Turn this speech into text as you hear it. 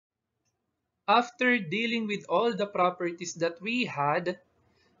after dealing with all the properties that we had,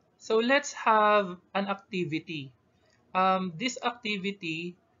 so let's have an activity. This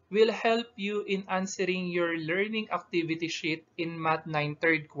activity will help you in answering your learning activity sheet in Math 9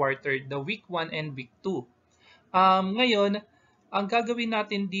 third quarter, the week 1 and week 2. Ngayon, ang gagawin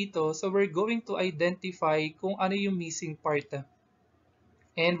natin dito, so we're going to identify kung ano yung missing part.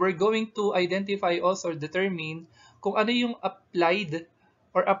 And we're going to identify also or determine kung ano yung applied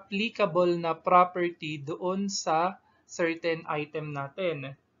or applicable na property doon sa certain item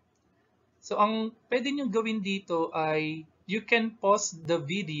natin. So ang pwede nyo gawin dito ay you can pause the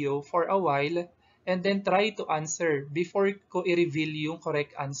video for a while and then try to answer before ko i-reveal yung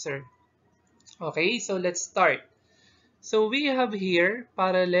correct answer. Okay, so let's start. So we have here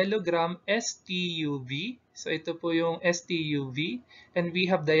parallelogram STUV. So ito po yung STUV and we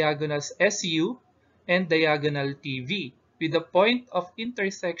have diagonals SU and diagonal TV with the point of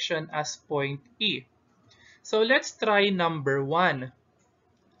intersection as point E. So let's try number 1.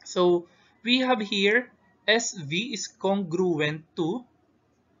 So we have here SV is congruent to.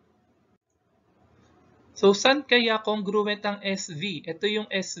 So saan kaya congruent ang SV? Ito yung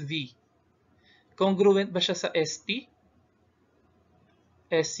SV. Congruent ba siya sa ST?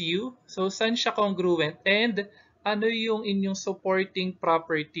 SU. So, saan siya congruent? And ano yung inyong supporting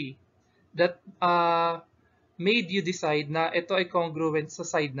property that made you decide na ito ay congruent sa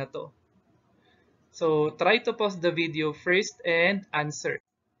side na to? So, try to pause the video first and answer.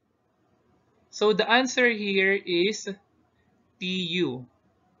 So, the answer here is TU.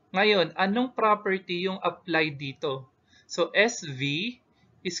 Ngayon, anong property yung applied dito? So, SV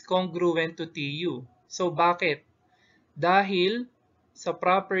is congruent to TU. So, bakit? Dahil sa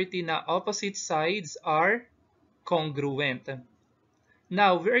property na opposite sides are congruent.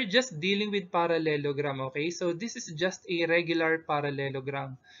 Now, we're just dealing with parallelogram, okay? So, this is just a regular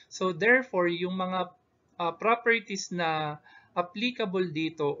parallelogram. So, therefore, yung mga properties na applicable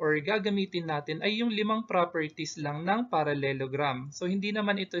dito or gagamitin natin ay yung 5 properties lang ng parallelogram. So, hindi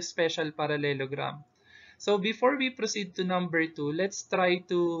naman ito special parallelogram. So, before we proceed to number 2, let's try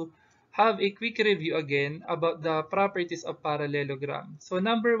to have a quick review again about the properties of parallelogram. So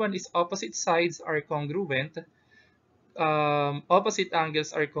number 1 is opposite sides are congruent, opposite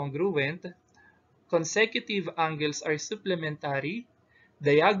angles are congruent, consecutive angles are supplementary,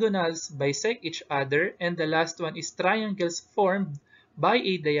 diagonals bisect each other, and the last one is triangles formed by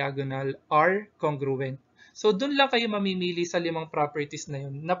a diagonal are congruent. So dun lang kayo mamimili sa 5 properties na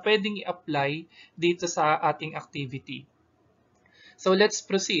yun na pwedeng i-apply dito sa ating activity. So let's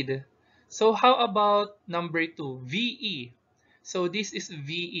proceed. So how about number 2, VE? So this is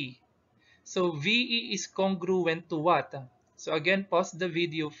VE. So VE is congruent to what? So again, pause the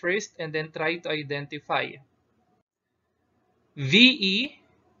video first and then try to identify. VE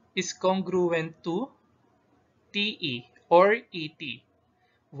is congruent to TE or ET.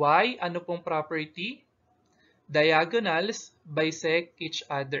 Why? Ano pong property? Diagonals bisect each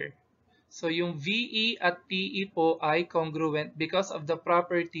other. So yung VE at TE po ay congruent because of the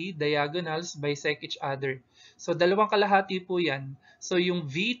property diagonals bisect each other. So dalawang kalahati po yan. So yung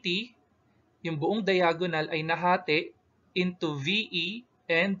VT, yung buong diagonal ay nahati into VE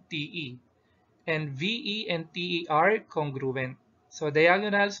and TE. And VE and TE are congruent. So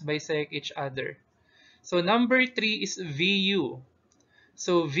diagonals bisect each other. So number 3 is VU.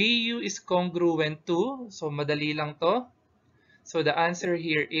 So VU is congruent to, so madali lang to. So the answer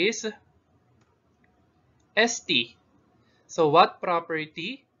here is ST. So what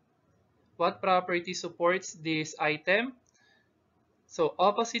property? What property supports this item? So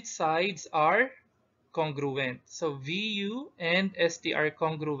opposite sides are congruent. So VU and ST are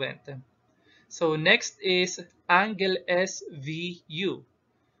congruent. So next is angle SVU.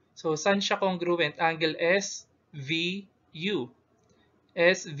 So saan siya congruent? Angle SVU.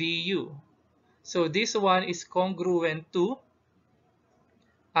 SVU. So this one is congruent to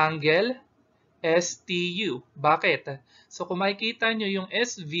angle STU. Bakit? So kung makikita nyo yung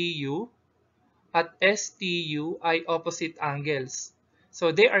SVU at STU ay opposite angles.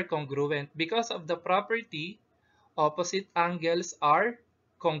 So they are congruent because of the property opposite angles are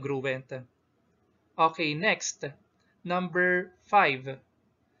congruent. Okay, next. Number 5.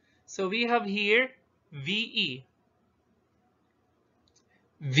 So we have here VE.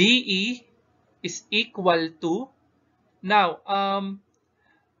 VE is equal to, now,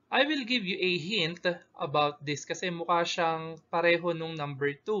 I will give you a hint about this kasi mukha siyang pareho nung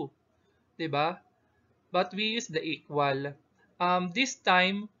number 2. Diba? But we use the equal. This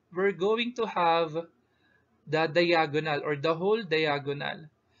time, we're going to have the diagonal or the whole diagonal.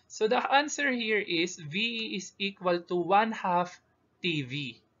 So the answer here is VE is equal to 1/2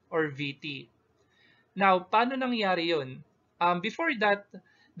 TV or VT. Now, paano nangyari yun? Before that,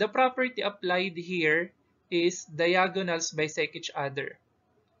 the property applied here is diagonals bisect each other.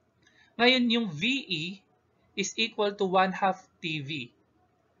 Ngayon, yung VE is equal to 1/2 TV,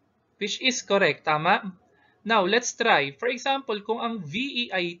 which is correct, tama? Now, let's try. For example, kung ang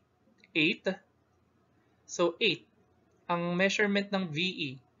VE ay 8, so 8 ang measurement ng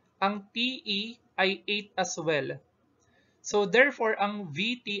VE. Ang TE ay 8 as well. So, therefore, ang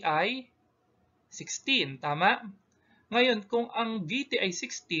VT ay 16, tama? Ngayon, kung ang VT ay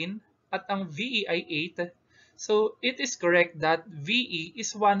 16 at ang VE ay 8, so it is correct that VE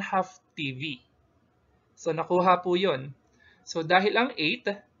is 1/2 TV. So, nakuha po yun. So, dahil ang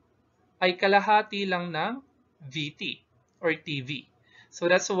 8 ay kalahati lang ng VT or TV. So,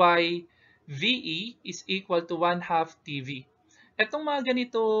 that's why VE is equal to 1/2 TV. Etong mga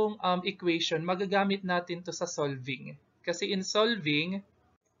ganitong equation, magagamit natin to sa solving. Kasi in solving,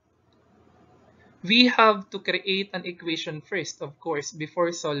 we have to create an equation first, of course,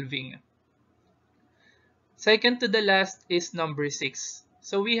 before solving. Second to the last is number 6.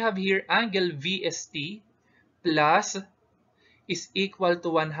 So we have here angle VST plus is equal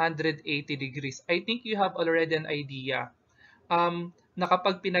to 180 degrees. I think you have already an idea. Na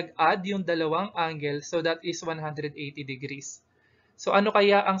kapag pinag-add yung dalawang angle, so that is 180 degrees. So ano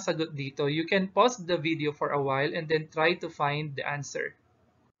kaya ang sagot dito? You can pause the video for a while and then try to find the answer.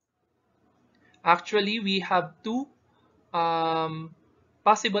 Actually, we have two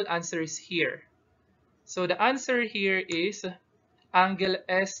possible answers here. So the answer here is angle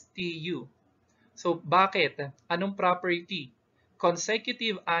STU. So bakit? Anong property?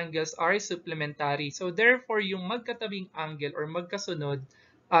 Consecutive angles are supplementary. So therefore, yung magkatabing angle or magkasunod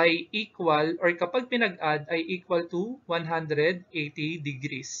ay equal or kapag pinag-add ay equal to 180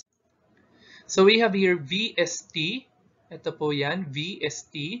 degrees. So we have here VST. Ito po yan,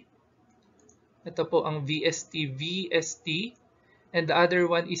 VST. Ito po ang VST, VST. And the other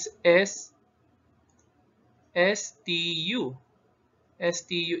one is STU.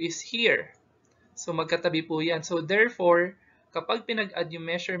 STU is here. So magkatabi po yan. So therefore, kapag pinag-add yung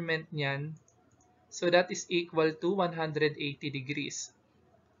measurement niyan, so that is equal to 180 degrees.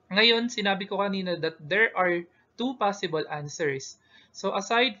 Ngayon, sinabi ko kanina that there are two possible answers. So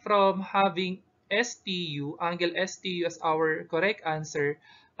aside from having STU, angle STU as our correct answer,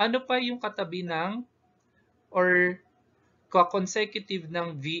 ano pa yung katabi ng or consecutive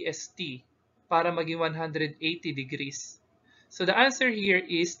ng VST para maging 180 degrees? So the answer here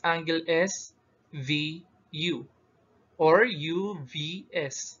is angle SVU or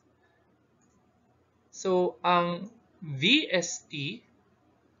UVS. So ang VST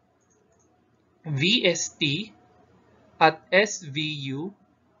at SVU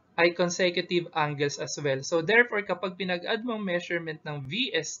ay consecutive angles as well. So therefore, kapag pinag-add mong measurement ng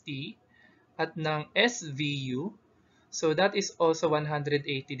VST at ng SVU, so that is also 180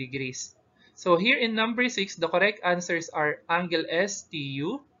 degrees. So here in number 6, the correct answers are angle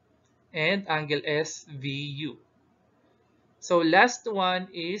STU and angle SVU. So last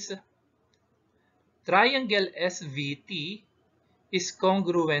one is triangle SVT is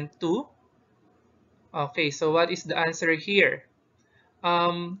congruent to. Okay, so what is the answer here?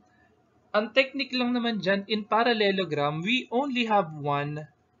 Ang technique lang naman dyan, in parallelogram, we only have one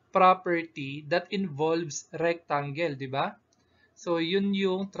property that involves rectangle, di ba? So yun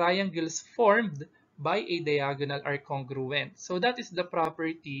yung triangles formed by a diagonal are congruent. So that is the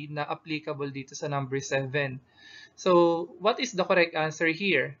property na applicable dito sa number 7. So what is the correct answer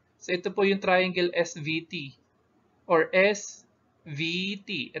here? So ito po yung triangle SVT or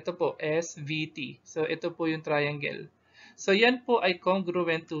SVT. Ito po, SVT. So ito po yung triangle. So yan po ay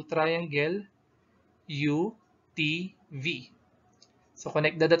congruent to triangle UTV. So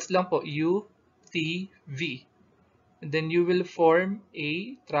connect the dots lang po, UTV. And then you will form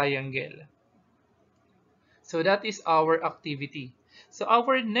a triangle. So that is our activity. So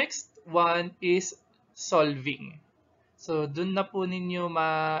our next one is solving. So dun na po ninyo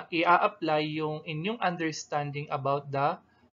i-apply yung inyong understanding about the